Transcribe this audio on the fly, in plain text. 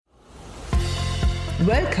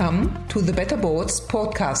Welcome to the Better Boards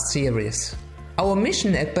podcast series. Our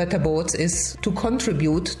mission at Better Boards is to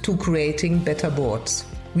contribute to creating better boards.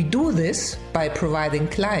 We do this by providing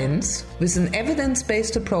clients with an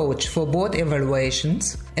evidence-based approach for board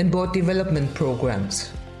evaluations and board development programs.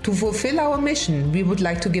 To fulfill our mission, we would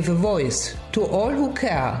like to give a voice to all who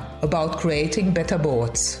care about creating better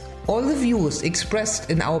boards. All the views expressed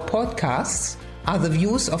in our podcasts are the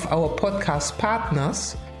views of our podcast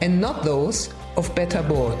partners and not those of Better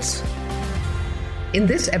Boards. In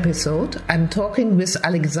this episode, I'm talking with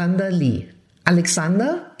Alexander Leigh.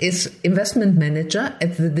 Alexander is investment manager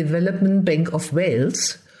at the Development Bank of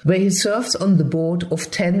Wales, where he serves on the board of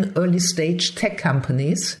 10 early-stage tech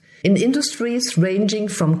companies in industries ranging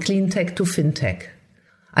from clean tech to fintech.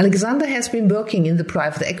 Alexander has been working in the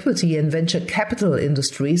private equity and venture capital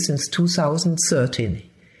industry since 2013.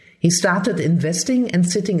 He started investing and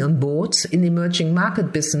sitting on boards in emerging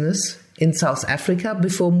market business in South Africa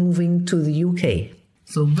before moving to the UK.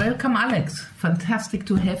 So welcome, Alex. Fantastic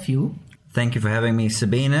to have you. Thank you for having me,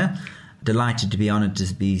 Sabina. Delighted to be honored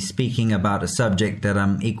to be speaking about a subject that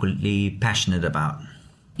I'm equally passionate about.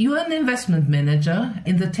 You are an investment manager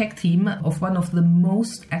in the tech team of one of the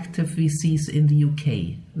most active VCs in the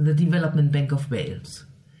UK, the Development Bank of Wales.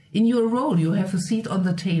 In your role, you have a seat on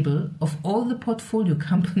the table of all the portfolio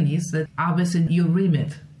companies that are within your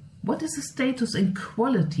remit. What is the status and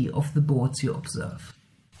quality of the boards you observe?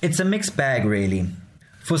 It's a mixed bag, really.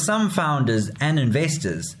 For some founders and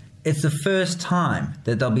investors, it's the first time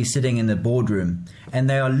that they'll be sitting in the boardroom and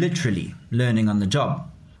they are literally learning on the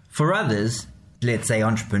job. For others, let's say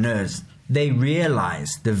entrepreneurs, they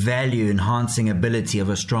realize the value-enhancing ability of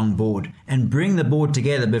a strong board and bring the board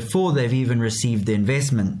together before they've even received the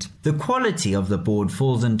investment. The quality of the board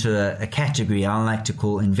falls into a category I like to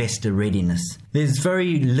call investor readiness. There's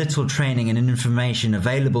very little training and information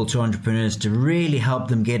available to entrepreneurs to really help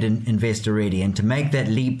them get investor ready and to make that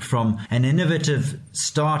leap from an innovative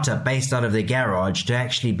startup based out of their garage to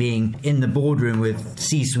actually being in the boardroom with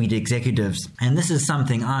C-suite executives. And this is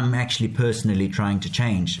something I'm actually personally trying to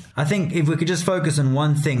change. I think if we could just focus on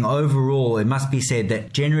one thing overall, it must be said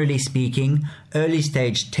that generally speaking, early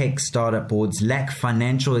stage tech startup boards lack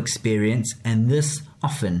financial experience, and this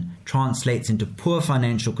often translates into poor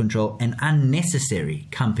financial control and unnecessary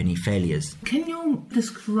company failures. Can you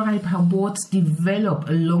describe how boards develop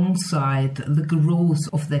alongside the growth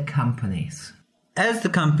of their companies? As the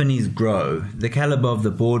companies grow, the caliber of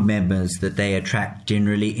the board members that they attract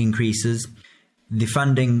generally increases. The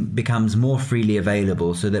funding becomes more freely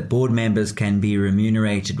available so that board members can be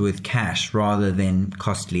remunerated with cash rather than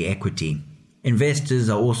costly equity. Investors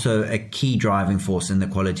are also a key driving force in the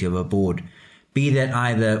quality of a board, be that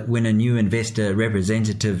either when a new investor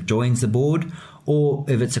representative joins the board or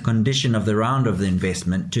if it's a condition of the round of the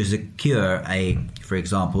investment to secure for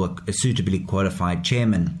example, a suitably qualified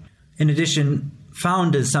chairman. In addition,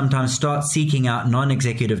 founders sometimes start seeking out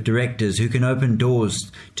non-executive directors who can open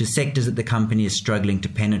doors to sectors that the company is struggling to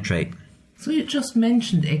penetrate. So you just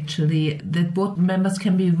mentioned actually that board members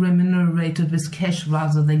can be remunerated with cash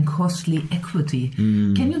rather than costly equity.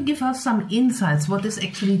 Can you give us some insights? What is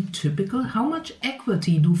actually typical? How much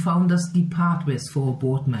equity do founders depart with for a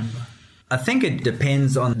board member? I think it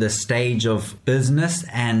depends on the stage of business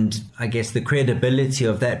and I guess the credibility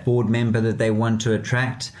of that board member that they want to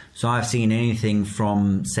attract. So I've seen anything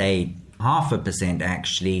from, say, 0.5%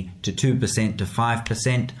 actually to 2% to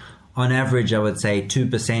 5%. On average, I would say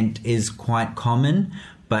 2% is quite common,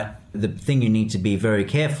 but the thing you need to be very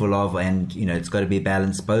careful of, and it's got to be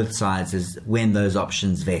balanced both sides, is when those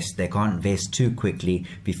options vest. They can't vest too quickly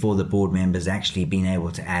before the board members actually being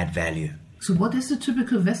able to add value. So what is the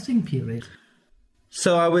typical vesting period?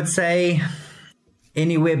 So I would say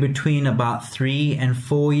anywhere between about 3 and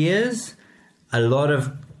 4 years. A lot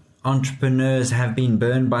of entrepreneurs have been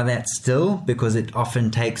burned by that still because it often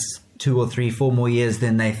takes 2 or 3, 4 more years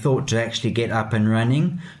than they thought to actually get up and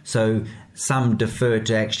running. So some defer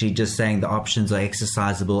to actually just saying the options are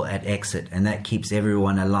exercisable at exit, and that keeps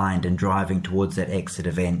everyone aligned and driving towards that exit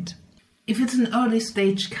event. If it's an early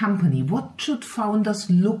stage company, what should founders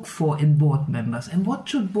look for in board members, and what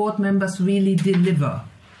should board members really deliver?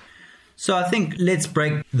 So I think let's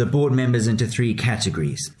break the board members into 3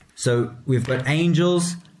 categories. So we've got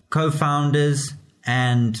angels, co-founders,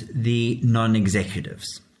 and the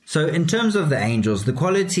non-executives. So in terms of the angels, the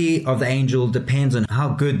quality of the angel depends on how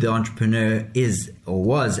good the entrepreneur is or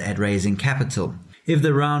was at raising capital. If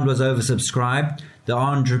the round was oversubscribed, the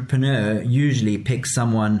entrepreneur usually picks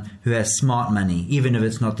someone who has smart money, even if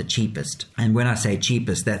it's not the cheapest. And when I say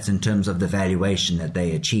cheapest, that's in terms of the valuation that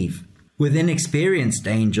they achieve. With inexperienced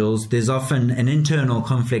angels, there's often an internal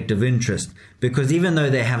conflict of interest because even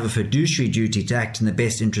though they have a fiduciary duty to act in the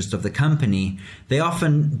best interest of the company, they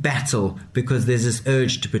often battle because there's this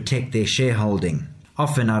urge to protect their shareholding,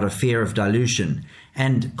 often out of fear of dilution,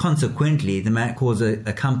 and consequently they might cause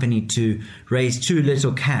a company to raise too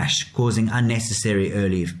little cash, causing unnecessary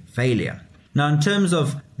early failure. Now, in terms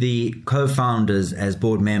of the co-founders as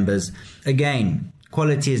board members, again,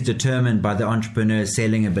 quality is determined by the entrepreneur's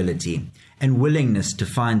selling ability and willingness to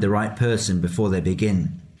find the right person before they begin.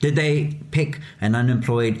 Did they pick an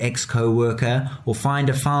unemployed ex-co-worker or find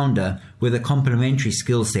a founder with a complementary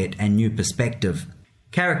skill set and new perspective?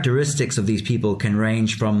 Characteristics of these people can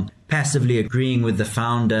range from passively agreeing with the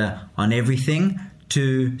founder on everything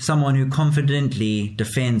to someone who confidently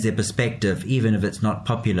defends their perspective even if it's not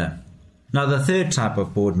popular. Now, the third type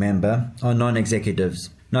of board member are non-executives.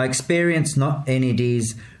 Now, experienced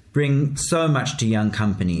NEDs bring so much to young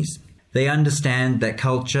companies. They understand that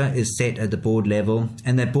culture is set at the board level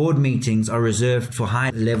and that board meetings are reserved for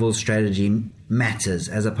high-level strategy matters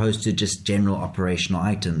as opposed to just general operational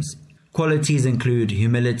items. Qualities include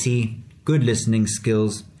humility, good listening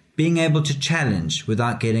skills, being able to challenge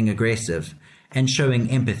without getting aggressive, and showing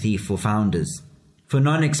empathy for founders. For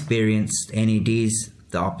non-experienced NEDs,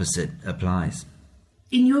 the opposite applies.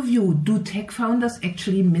 In your view, do tech founders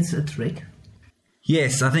actually miss a trick?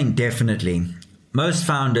 Yes, I think definitely. Most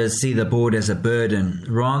founders see the board as a burden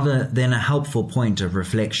rather than a helpful point of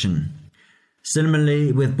reflection.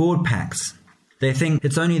 Similarly with board packs, they think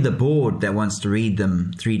it's only the board that wants to read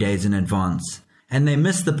them 3 days in advance. And they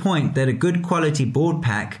miss the point that a good quality board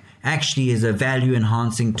pack actually is a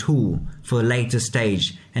value-enhancing tool for a later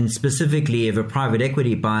stage. And specifically, if a private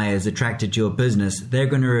equity buyer is attracted to your business, they're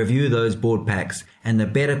going to review those board packs. And the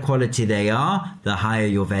better quality they are, the higher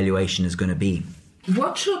your valuation is going to be.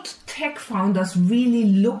 What should tech founders really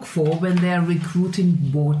look for when they're recruiting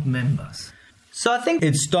board members? So I think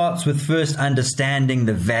it starts with first understanding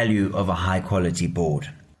the value of a high-quality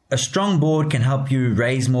board. A strong board can help you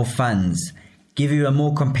raise more funds, give you a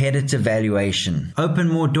more competitive valuation, open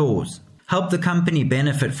more doors, help the company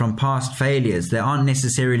benefit from past failures that aren't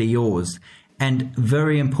necessarily yours, and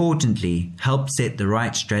very importantly, help set the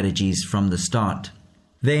right strategies from the start.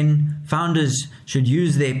 Then, founders should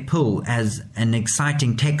use their pull as an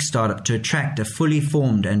exciting tech startup to attract a fully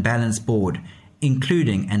formed and balanced board,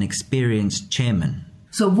 including an experienced chairman.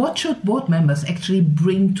 So what should board members actually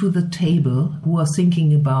bring to the table who are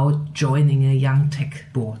thinking about joining a young tech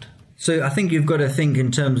board? So I think you've got to think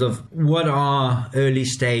in terms of what are early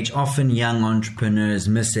stage, often young entrepreneurs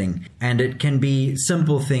missing. And it can be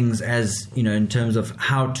simple things as, in terms of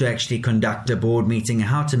how to actually conduct a board meeting,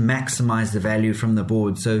 how to maximize the value from the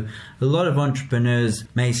board. So a lot of entrepreneurs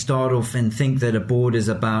may start off and think that a board is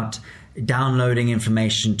about downloading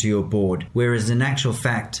information to your board, whereas in actual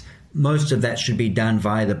fact, most of that should be done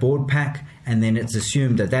via the board pack. And then it's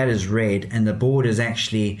assumed that that is read and the board is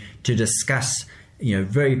actually to discuss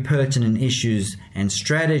very pertinent issues and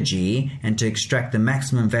strategy and to extract the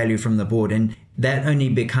maximum value from the board. And that only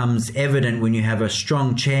becomes evident when you have a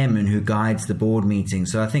strong chairman who guides the board meeting.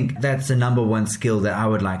 So I think that's the number one skill that I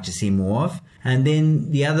would like to see more of. And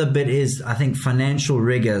then the other bit is, I think, financial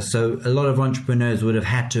rigor. So a lot of entrepreneurs would have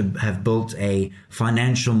had to have built a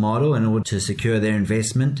financial model in order to secure their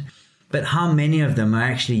investment. But how many of them are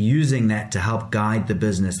actually using that to help guide the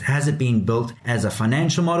business? Has it been built as a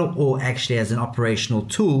financial model or actually as an operational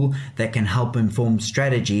tool that can help inform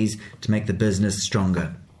strategies to make the business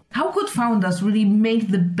stronger? How could founders really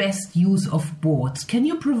make the best use of boards? Can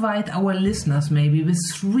you provide our listeners maybe with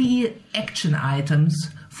 3 action items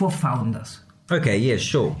for founders? Okay, yes,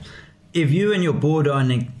 sure. If you and your board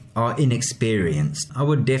are inexperienced, I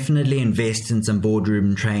would definitely invest in some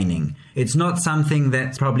boardroom training. It's not something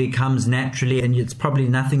that probably comes naturally and it's probably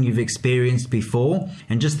nothing you've experienced before.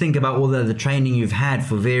 And just think about all the training you've had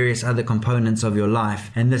for various other components of your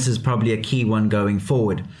life. And this is probably a key one going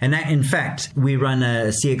forward. And in fact, we run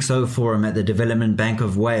a CXO forum at the Development Bank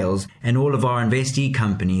of Wales, and all of our investee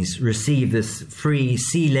companies receive this free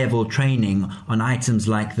C-level training on items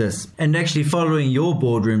like this. And actually following your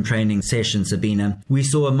boardroom training session, Sabina, we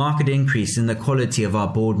saw a market increase in the quality of our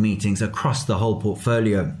board meetings across the whole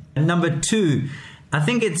portfolio. And number 2, I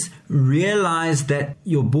think it's realize that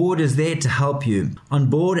your board is there to help you. On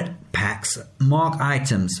board packs, mark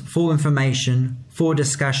items for information, for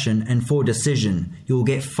discussion, and for decision. You'll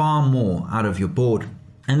get far more out of your board.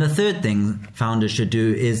 And the third thing founders should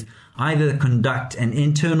do is either conduct an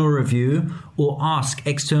internal review or ask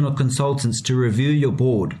external consultants to review your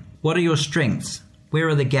board. What are your strengths? Where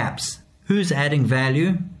are the gaps? Who's adding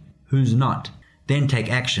value? Who's not? Then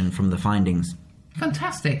take action from the findings.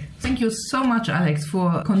 Fantastic. Thank you so much, Alex,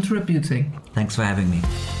 for contributing. Thanks for having me.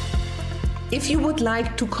 If you would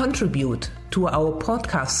like to contribute to our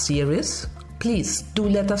podcast series, please do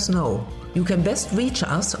let us know. You can best reach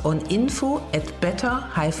us on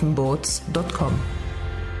info@better-boards.com.